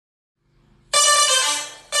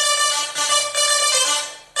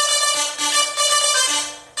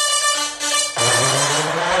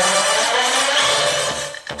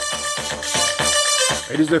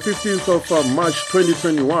is the 15th of March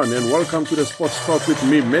 2021, and welcome to the Sports Talk with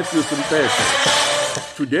me, Patrice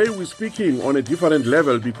Motsepe. Today we're speaking on a different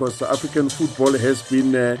level because African football has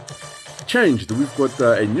been changed. We've got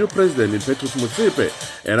a new president in Patrice Motsepe,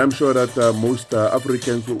 and I'm sure that most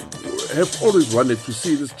Africans have always wanted to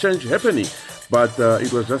see this change happening, but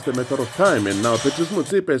it was just a matter of time, and now Patrice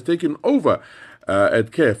Motsepe has taken over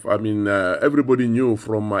at CAF. I mean, everybody knew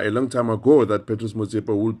from a long time ago that Patrice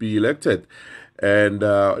Motsepe would be elected. And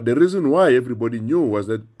the reason why everybody knew was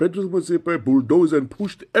that Patrice Motsepe bulldozed and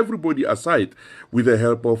pushed everybody aside with the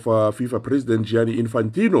help of FIFA President Gianni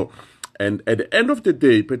Infantino. And at the end of the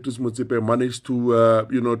day, Patrice Motsepe managed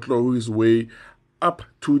to, claw his way up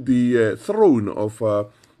to the throne of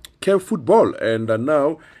CAF football. And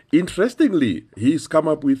now, interestingly, he's come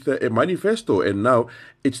up with a manifesto, and now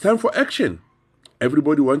it's time for action.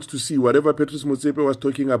 Everybody wants to see whatever Patrice Motsepe was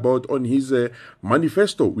talking about on his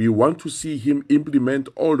manifesto. We want to see him implement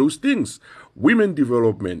all those things. Women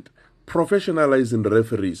development, professionalizing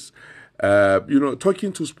referees,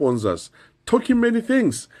 talking to sponsors, talking many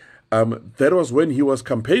things. That was when he was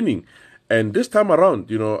campaigning. And this time around,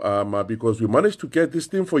 because we managed to get this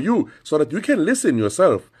thing for you so that you can listen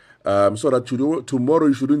yourself. So that tomorrow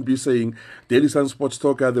you shouldn't be saying Daily Sun Sports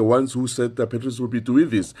Talk are the ones who said that Patrice will be doing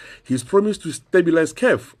this. He's promised to stabilize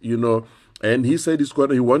CAF, and he said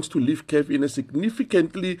he wants to leave CAF in a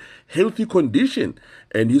significantly healthy condition,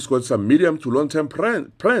 and he's got some medium to long-term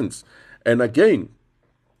plans. And again,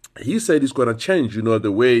 he said he's going to change,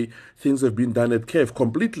 the way things have been done at CAF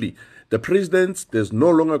completely. The president, there's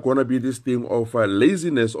no longer going to be this thing of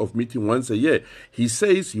laziness of meeting once a year. He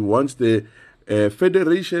says he wants the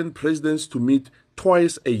federation presidents to meet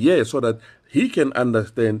twice a year so that he can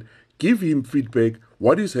understand, give him feedback,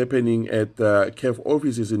 what is happening at CAF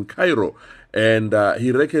offices in Cairo. And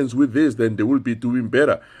he reckons with this, then they will be doing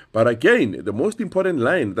better. But again, the most important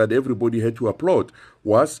line that everybody had to applaud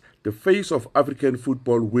was the face of African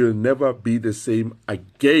football will never be the same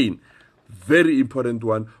again. Very important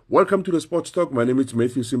one. Welcome to the Sports Talk. My name is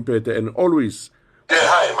Patrice Motsepe, and always... Yeah,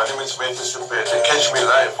 hi, my name is Patrice Motsepe. Catch me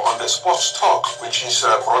live on the Sports Talk, which is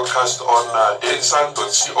broadcast on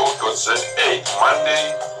dailysun.co.za Monday,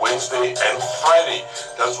 Wednesday, and Friday.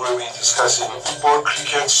 That's where we're discussing football,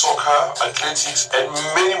 cricket, soccer, athletics, and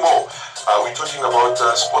many more. We're talking about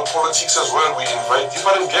sport politics as well. We invite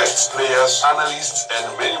different guests, players, analysts, and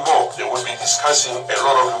many more. They will be discussing a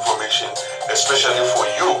lot of information, especially for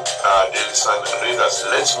you, Daily Sun readers.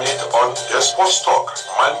 Let's meet on the Sports Talk,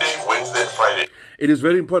 Monday, Wednesday, and Friday. It is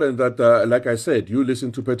very important that, like I said, you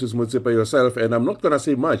listen to Patrice Motsepe yourself, and I'm not going to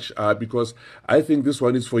say much because I think this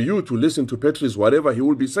one is for you to listen to Patrice, whatever he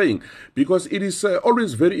will be saying, because it is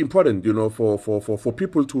always very important, for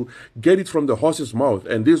people to get it from the horse's mouth.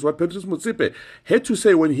 And this is what Patrice Motsepe had to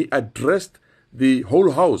say when he addressed the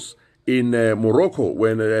whole house in Morocco,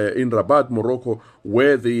 when in Rabat, Morocco,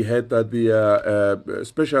 where they had the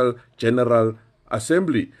Special General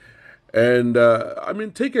Assembly. And,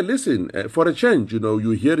 take a listen for a change.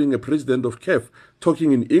 You're hearing a president of CAF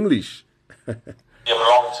talking in English.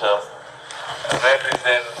 Long term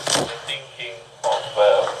represents the thinking of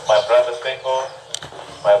my brother Seko,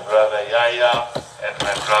 my brother Yaya, and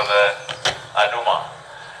my brother Anuma,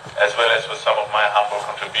 as well as with some of my humble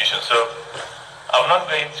contributions. So I'm not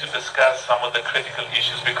going to discuss some of the critical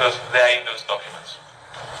issues because they are in those documents.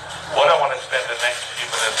 What I want to spend the next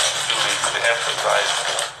few minutes to do is to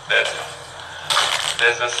emphasize that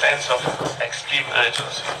there's a sense of extreme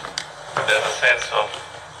urgency. There's a sense of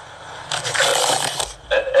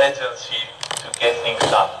an urgency to get things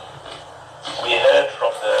done. We heard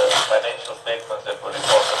from the financial statements that were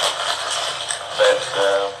reported that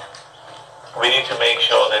we need to make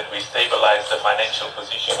sure that we stabilize the financial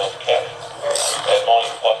position of CAF, and more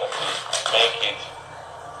importantly,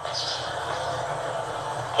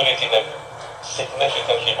 put it in a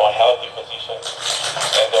significantly more healthy position.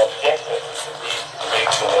 And the objective is indeed to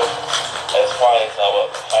make sure, as far as our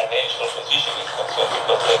financial position is concerned,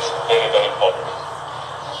 because that's very, very important,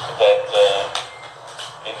 that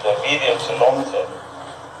in the medium to long term,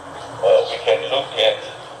 we can look at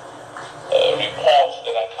reports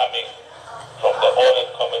that are coming from the audit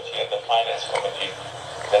committee and the finance committee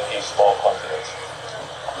that gives more confidence.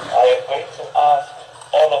 I am going to ask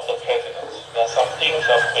all of the presidents. There are some things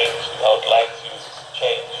I would like to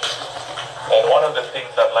change. And one of the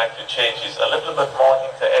things I'd like to change is a little bit more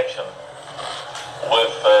interaction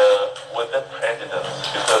with the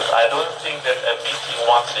presidents, because I don't think that a meeting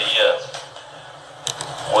once a year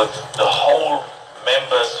with the whole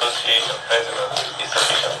member association presidents is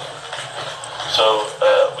sufficient. So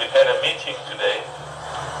we've had a meeting today,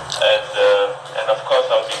 and of course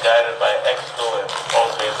I'll be guided by EXCO and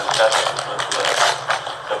also yesterday in discussions with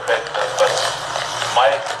the president, but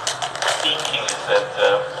my thinking is that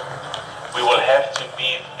we will have to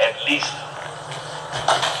meet at least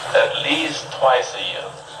twice a year,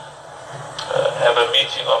 have a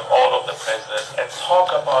meeting of all of the presidents and talk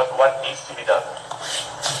about what needs to be done.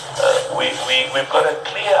 We've got a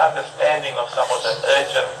clear understanding of some of the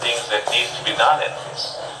urgent things that needs to be done in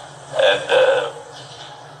this.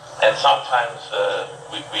 And sometimes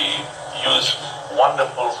we use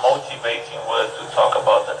wonderful, motivating words to talk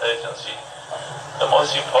about the urgency. The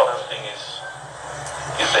most important thing is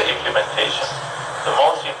the implementation. The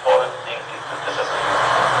most important thing is the delivery.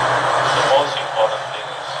 The most important thing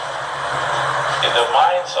is, in the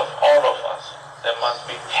minds of all of us, there must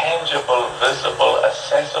be tangible, visible,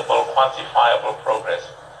 accessible, quantifiable progress.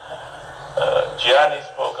 Gianni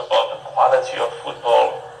spoke about the quality of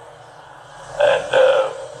football, and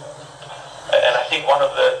I think one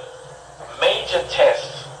of the major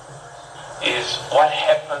tests is what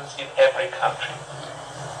happens in every country.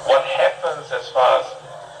 What happens as far as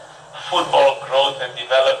football growth and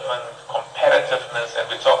development, competitiveness, and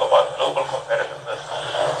we talk about global competitiveness,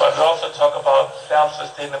 but we also talk about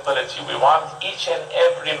self-sustainability. We want each and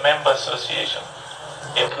every member association,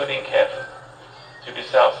 including CAF, to be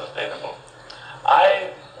self-sustainable.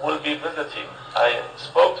 I will be visiting. I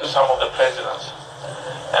spoke to some of the presidents,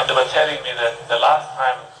 and they were telling me that the last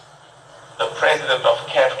time the president of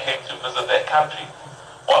CAF came to visit their country,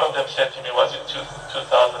 one of them said to me was in 2003,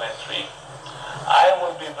 I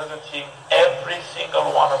will be visiting every single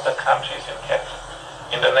one of the countries in CAF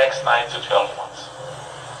in the next 9 to 12 months.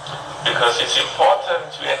 Because it's important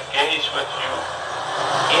to engage with you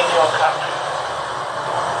in your country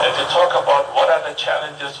and to talk about what are the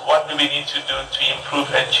challenges, what do we need to do to improve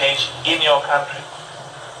and change in your country,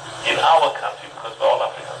 in our country, because we're all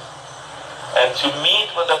Africans. And to meet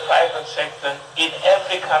with the private sector in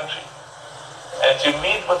every country, and to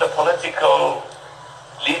meet with the political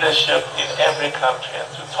leadership in every country, and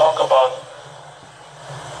to talk about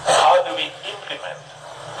how do we implement.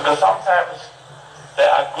 Because sometimes there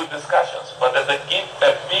are good discussions, but there's a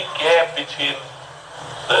big gap between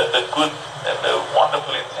the good and the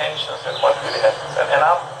wonderful intentions and what really happens. And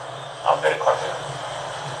I'm very confident,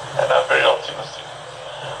 and I'm very optimistic.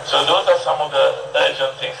 So those are some of the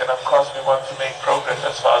urgent things, and of course we want to make progress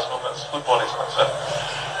as far as women's football is concerned.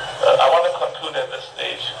 I want to conclude at this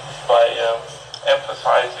stage by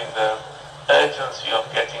emphasizing the urgency of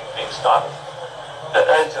getting things done. The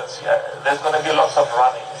urgency. There's going to be lots of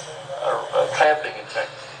running, traveling in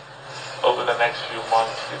fact, over the next few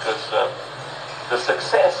months, because the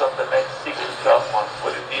success of the next 6 to 12 months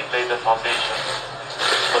will indeed lay the foundation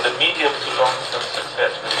for the medium to long-term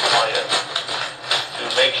success we require to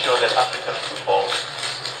make sure that African football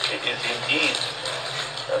is indeed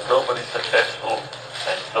globally successful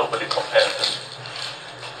and globally competitive.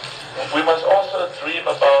 We must also dream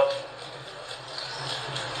about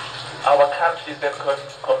our countries that could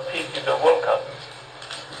compete in the World Cup.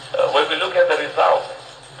 When we look at the results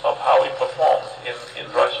of how we performed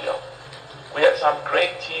in Russia, we had some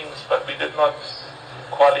great teams, but we did not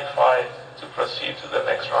qualify to proceed to the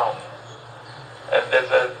next round. And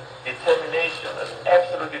there's a determination, an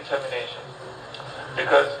absolute determination,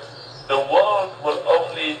 because the world will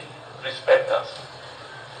only respect us.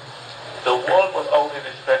 The world will only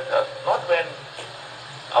respect us, not when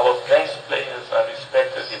our best players are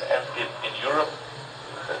respected in Europe.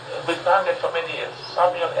 We've done that for many years.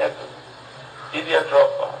 Samuel Eto'o, Didier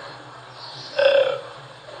Drogba,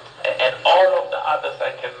 and all of the others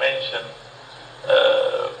I can mention,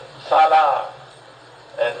 Salah,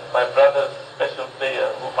 and my brother's special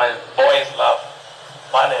player, who my boys love,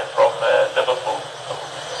 Mane from Liverpool,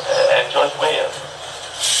 and George Weah.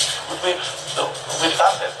 We've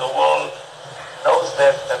done that. The world knows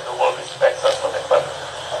that, and the world respects us for that. But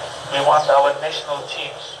we want our national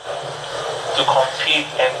teams to compete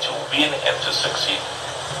and to win and to succeed.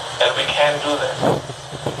 And we can do that.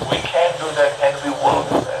 We can do that, and we will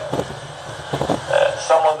do that.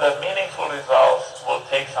 Some of the meaningful results will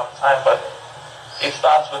take some time, but it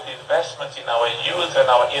starts with investment in our youth and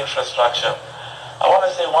our infrastructure. I want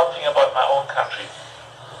to say one thing about my own country.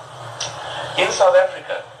 In South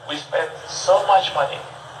Africa, we spend so much money,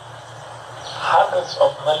 hundreds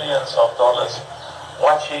of millions of dollars,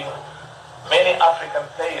 watching many African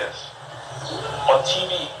players on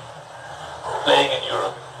TV playing in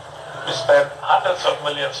Europe. We spend hundreds of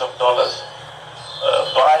millions of dollars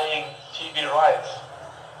buying TV rights,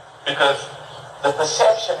 because the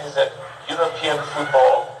perception is that European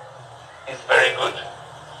football is very good.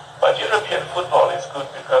 But European football is good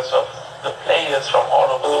because of the players from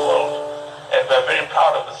all over the world. And we're very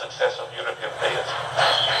proud of the success of European players,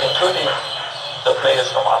 including the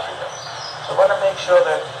players from Africa. So we want to make sure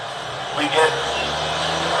that we get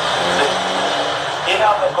in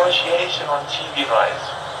our negotiation on TV rights,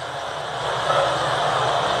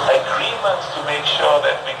 agreements to make sure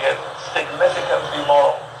that we get significantly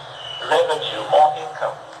more revenue, more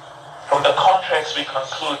income from the contracts we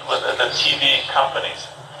conclude with the TV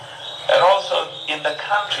companies. And also in the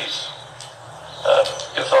countries.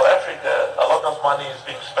 In South Africa, a lot of money is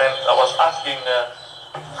being spent. I was asking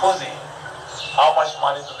Fuzi, how much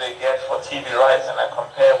money do they get for TV rights, and I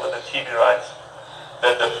compare with the TV rights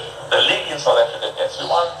that the league in South Africa gets.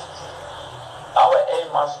 Our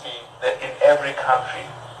aim must be that in every country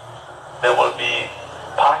there will be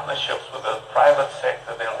partnerships with the private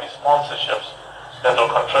sector, there will be sponsorships that will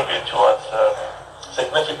contribute towards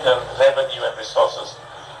significant revenue and resources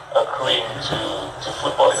accruing to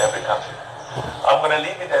football in every country. I'm going to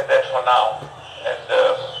leave it at that for now, and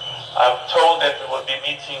I'm told that we will be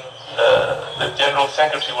meeting, the General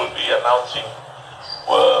Secretary will be announcing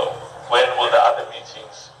when will the other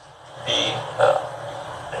meetings be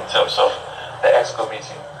in terms of the EXCO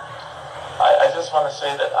meeting. I just want to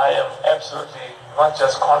say that I am absolutely not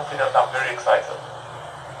just confident, I'm very excited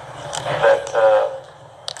that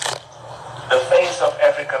the face of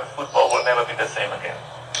African football will never be the same again.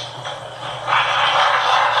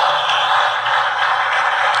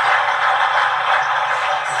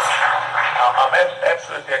 I'm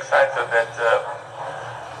absolutely excited that,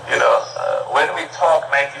 when we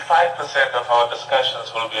talk, 95% of our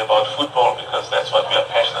discussions will be about football because that's what we are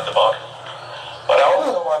passionate about. But I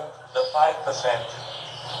also want the 5%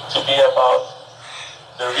 to be about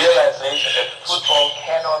the realization that football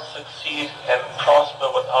cannot succeed and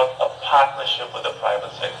prosper without a partnership with the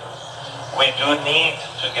private sector. We do need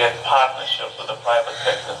to get partnership with the private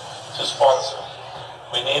sector to sponsor.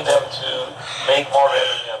 We need them to make more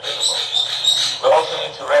revenue available. We also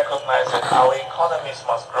need to recognize that our economies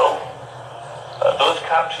must grow. Those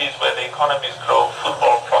countries where the economies grow,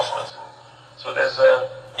 football prospers. So there's an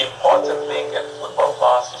important link, and football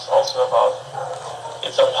for us is also about,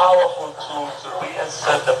 it's a powerful tool to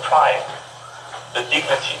reassert the pride, the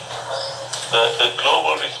dignity, the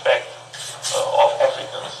global respect of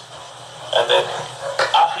Africans. And that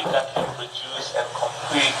Africa can produce and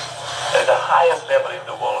compete at the highest level in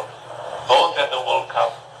the world, both at the World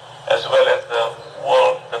Cup as well as the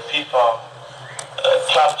FIFA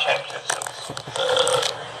club championships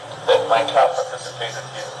that my club participated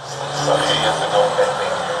in a few years ago.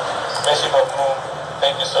 Merci beaucoup.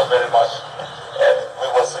 Thank you so very much, and we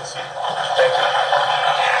will succeed. Thank you.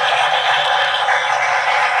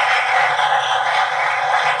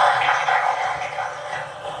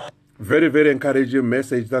 Very, very encouraging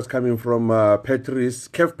message that's coming from Patrice,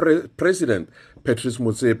 President Patrice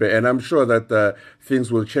Motsepe, and I'm sure that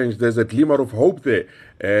things will change. There's a glimmer of hope there,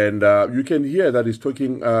 and you can hear that he's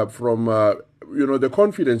talking from, the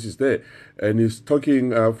confidence is there, and he's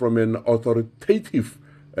talking from an authoritative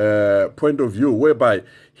point of view, whereby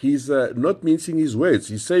he's not mincing his words.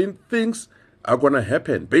 He's saying things are going to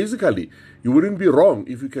happen. Basically, you wouldn't be wrong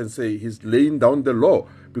if you can say he's laying down the law,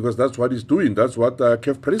 because that's what he's doing. That's what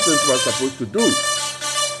President was supposed to do.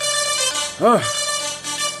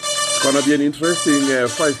 It's going to be an interesting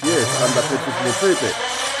 5 years under Patrice Motsepe.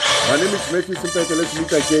 My name is Patrice Motsepe. Let's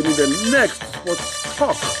meet again in the next Sports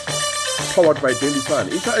Talk, powered by Daily Sun.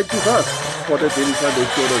 Interact with us for the Daily Sun.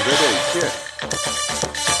 Cheers.